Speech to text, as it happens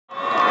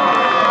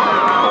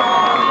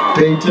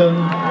Dayton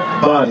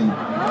Boddie.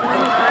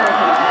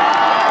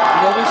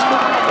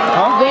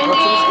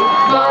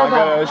 I go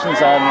to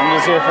Oceanside and I'm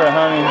just here for a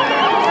honey.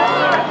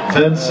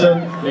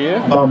 Vincent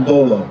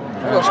Bambolo.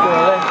 I go to school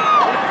today.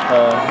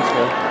 Let's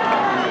go.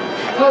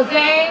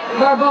 Jose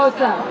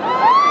Barbosa.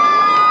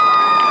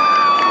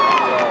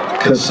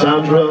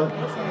 Cassandra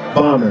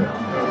Bonner.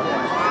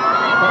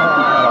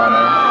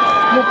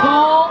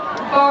 Nicole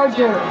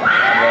Barger.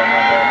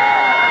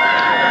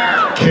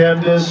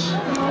 Candice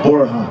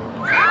Borja.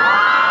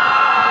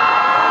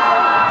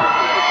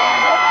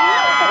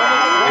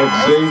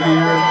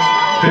 Xavier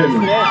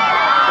Finney.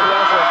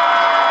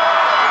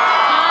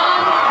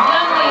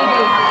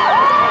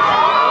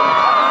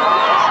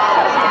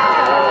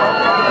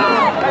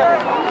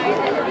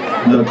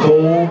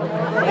 Nicole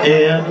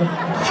Ann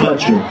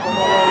Fletcher.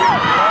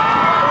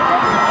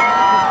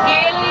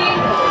 Haley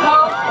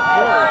Hope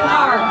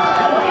Bernhardt.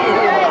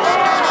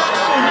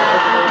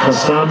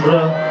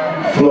 Cassandra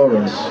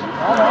Flores.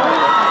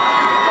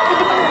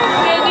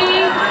 Cindy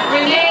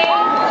Renee.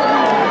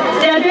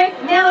 Cedric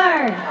Miller.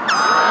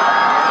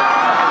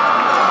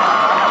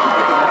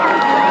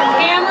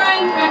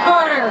 Cameron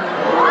McCarter.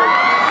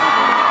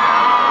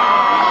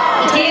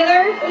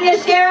 Taylor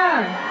Yashera.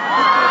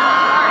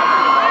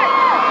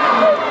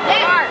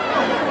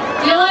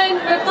 Dylan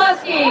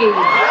McCluskey.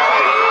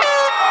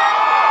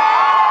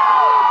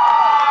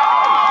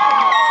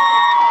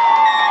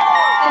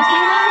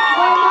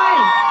 Fatima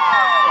White.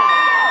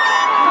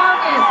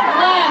 Marcus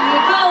Glenn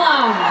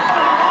McCullum.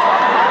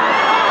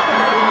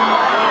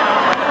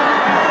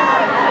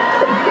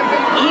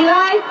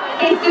 Eli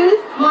Jesus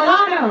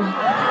Milano.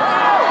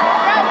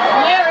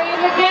 Larry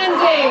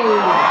McKenzie.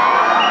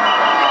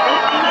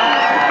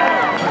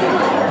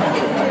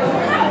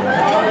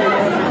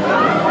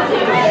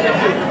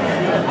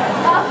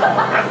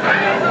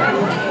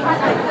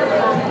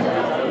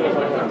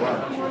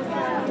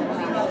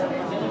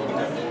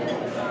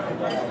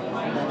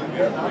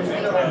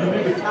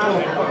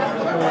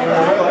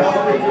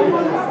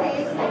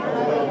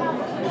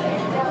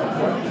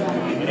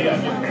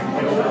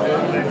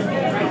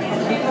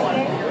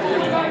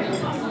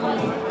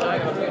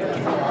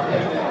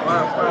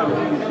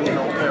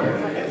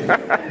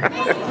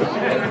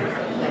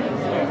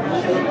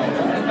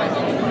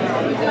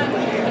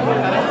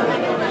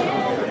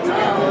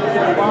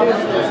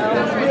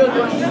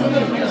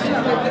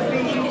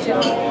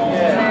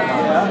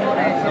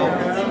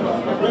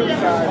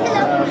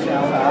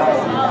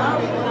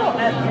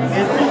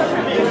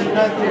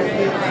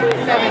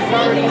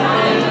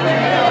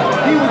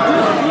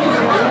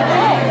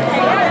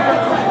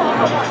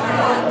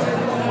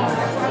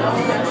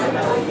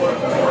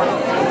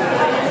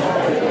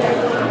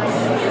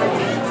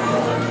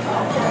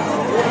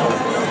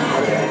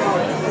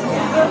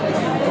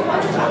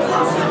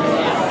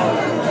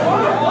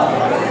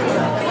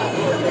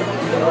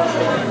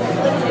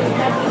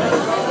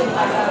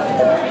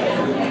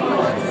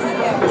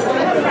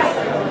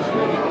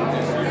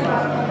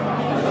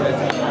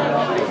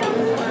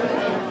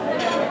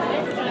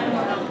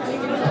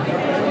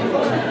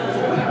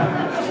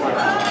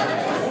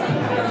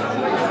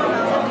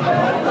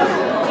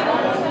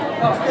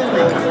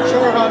 Show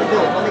her how to do it.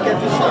 Let me get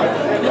this shot.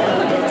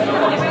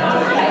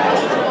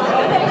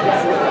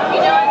 You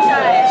know I'm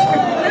trying.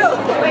 No,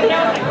 wait, no.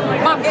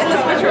 Mom, get in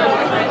this picture.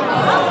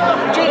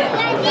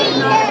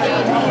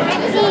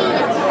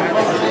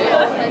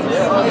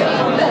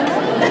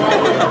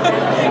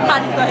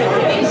 Jada.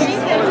 She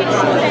said this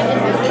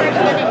is pretty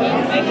good and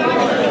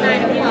this is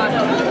 9 o'clock.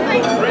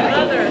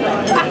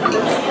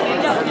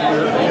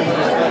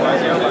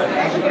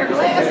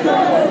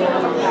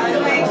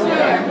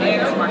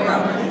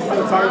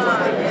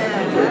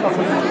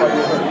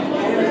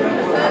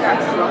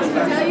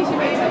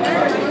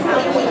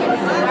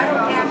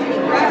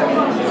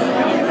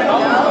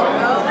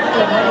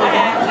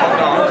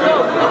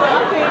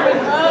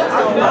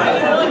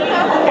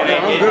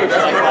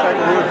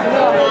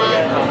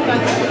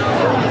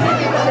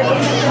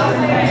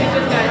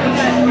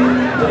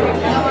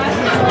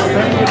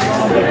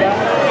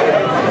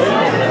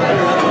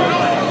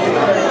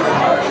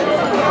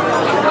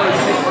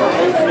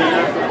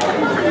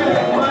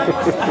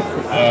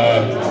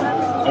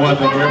 I want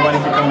to thank everybody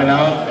for coming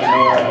out.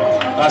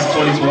 Class of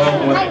 2012, I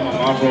want to thank my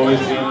mom for always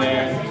being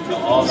there, the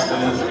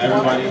Austins,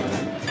 everybody,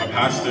 my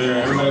pastor,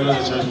 everybody who goes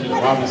to church, the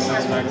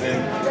Robinsons back then.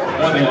 I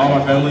want to thank all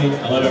my family.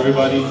 I love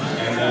everybody,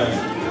 and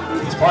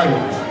let's party.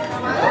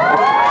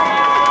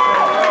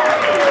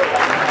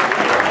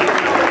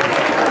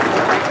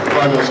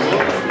 Before I go to school?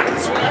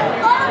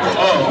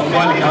 Oh, I'm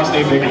going to Cal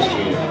State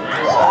Bakersfield.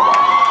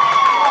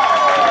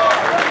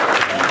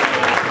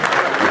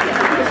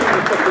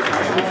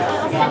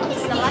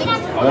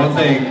 I want to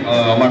thank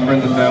all my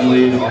friends and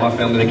family, all my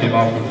family that came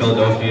out from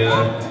Philadelphia,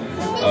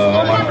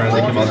 all my friends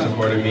that came out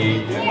supporting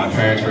me, and my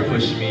parents for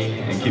pushing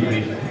me and keeping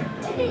me.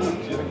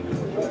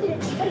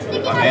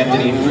 I'm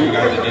Anthony, for you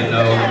guys that didn't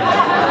know.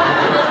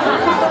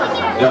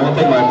 Yeah, I want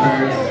to thank my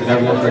parents and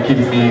everyone for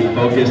keeping me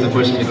focused and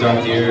pushing me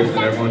throughout the years, and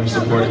everyone who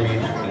supported me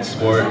in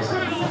sports.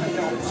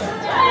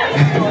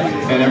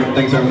 And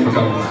thanks everyone for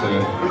coming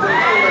today.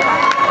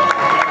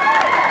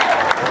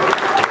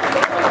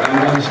 I'm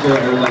going to school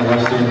at Arizona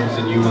Western. It's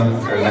in Yuma,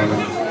 Arizona.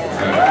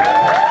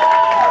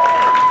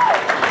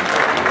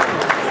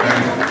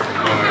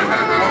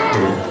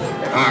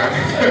 Alright.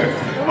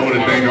 I want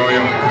to thank all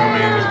y'all for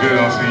coming. It's good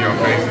all seeing your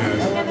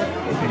faces.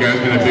 You guys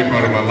been a big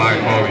part of my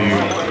life, all of you.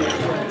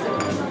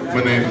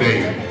 My name's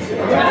Dave.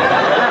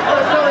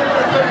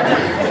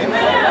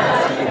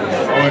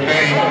 I want to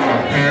thank my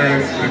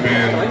parents. They've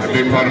been a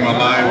big part of my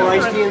life.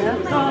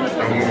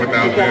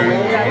 Without them,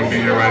 I wouldn't be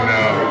here right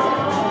now.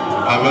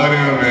 I love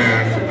them,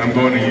 and I'm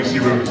going to UC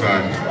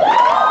Riverside.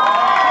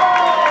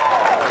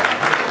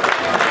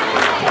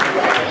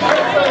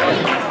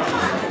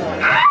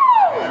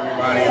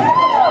 Everybody,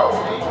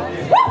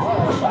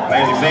 my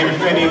name is Xavier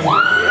Finney.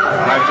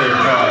 I'd like to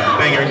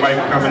thank everybody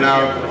for coming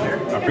out.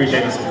 I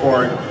appreciate the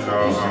support. So,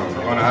 I'm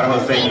going to Idaho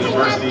State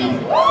University, play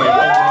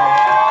football.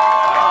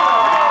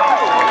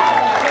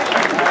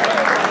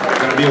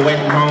 Be away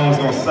from home, it's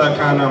gonna suck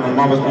kinda. I'm a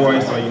mama's boy,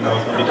 so you know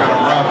it's gonna be kinda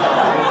rough.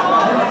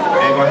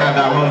 Ain't gonna have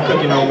that home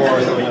cooking no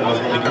more, so you know it's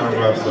gonna be kinda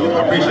rough. So I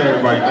appreciate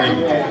everybody, thank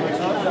you.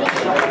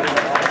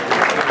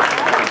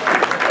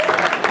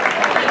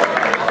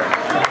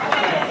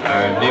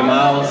 Alright, Nate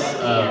Miles,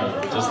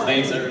 just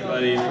thanks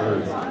everybody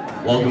for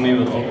welcoming me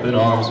with open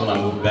arms when I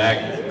moved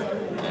back.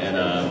 And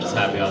I'm just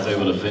happy I was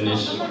able to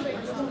finish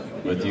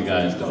with you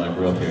guys because I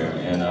grew up here.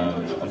 And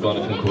I'm going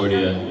to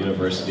Concordia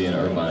University in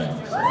Irvine.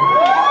 So.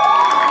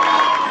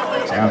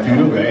 Sounds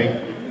beautiful, eh?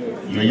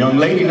 You're a young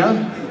lady now.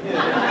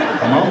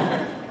 Come on.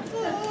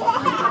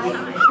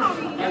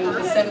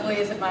 Assembly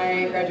is at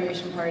my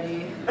graduation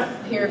party.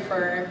 I'm here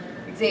for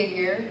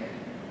Xavier,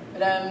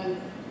 but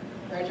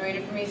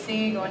graduated from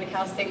EC, going to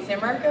Cal State San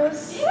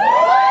Marcos.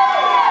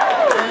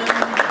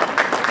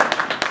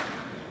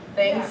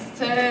 Thanks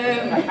to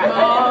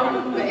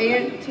mom,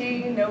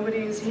 auntie,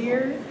 nobody's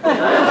here.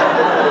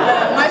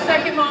 My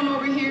second mom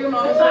over here,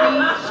 Mama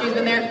Funny, she's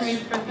been there for me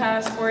for the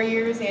past 4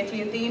 years.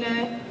 Auntie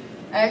Athena.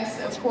 X,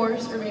 of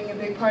course, for being a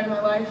big part of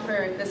my life.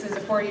 This is a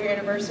 4-year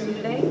anniversary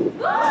today. So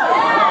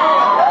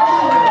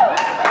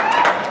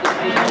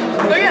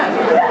yeah.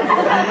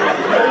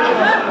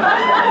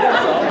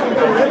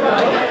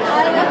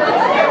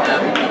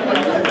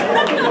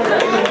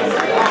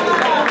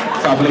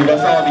 So I believe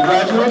that's all the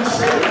graduates.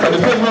 So the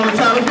fifth moment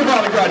time, let's give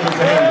all the graduates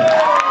a hand.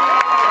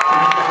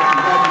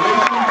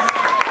 Congratulations.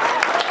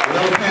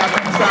 Whatever path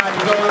you decide to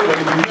go,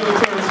 whether it's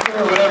military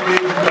school, whatever it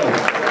is you go.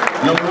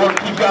 Number one,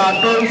 keep God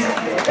first.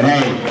 And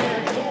hey,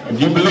 if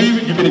you believe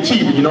it, you can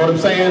achieve it, you know what I'm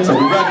saying? So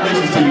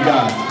congratulations to you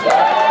guys.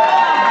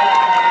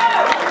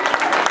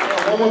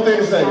 One more thing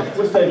to say.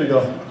 Which day we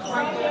go?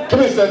 Come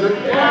here, Cedric.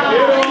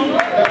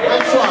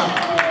 Let's try.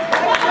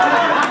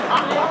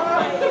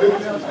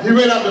 He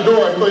ran out the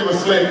door and thought he was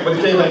slick, but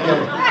he came back in.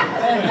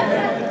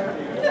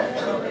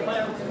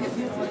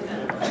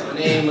 My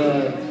name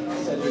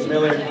is Cedric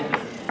Miller.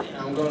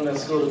 I'm going to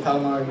school at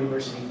Palomar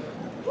University.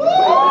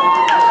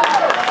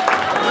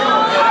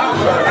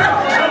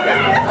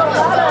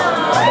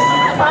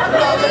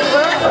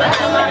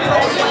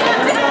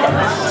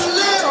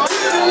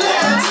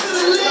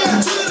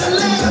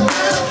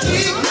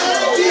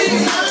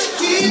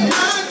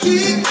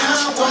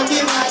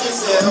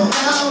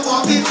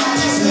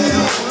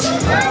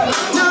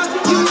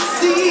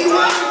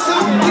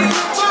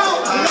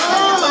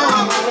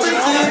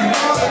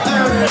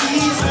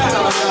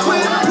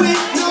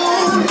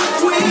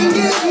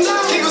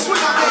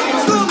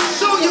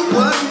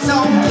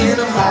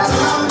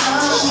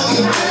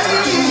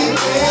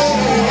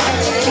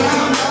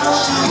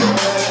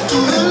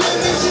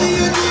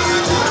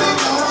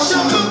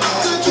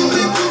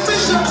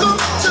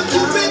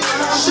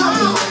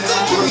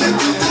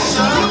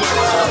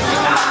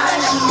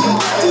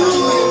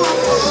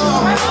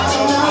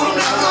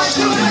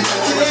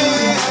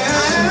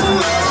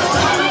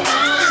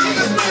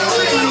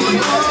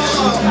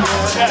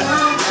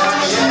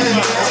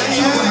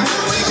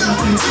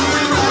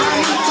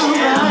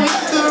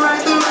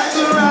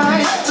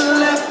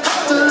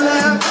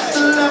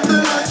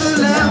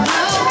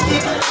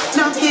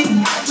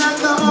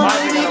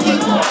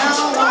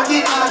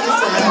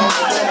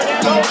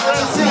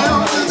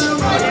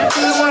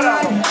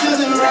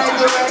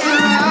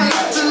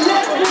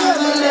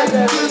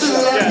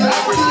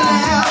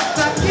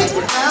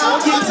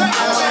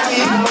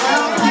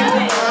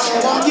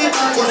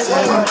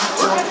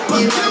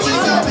 You know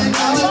what's up and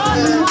all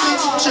the good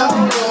picture.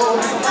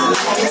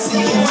 I can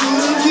see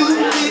you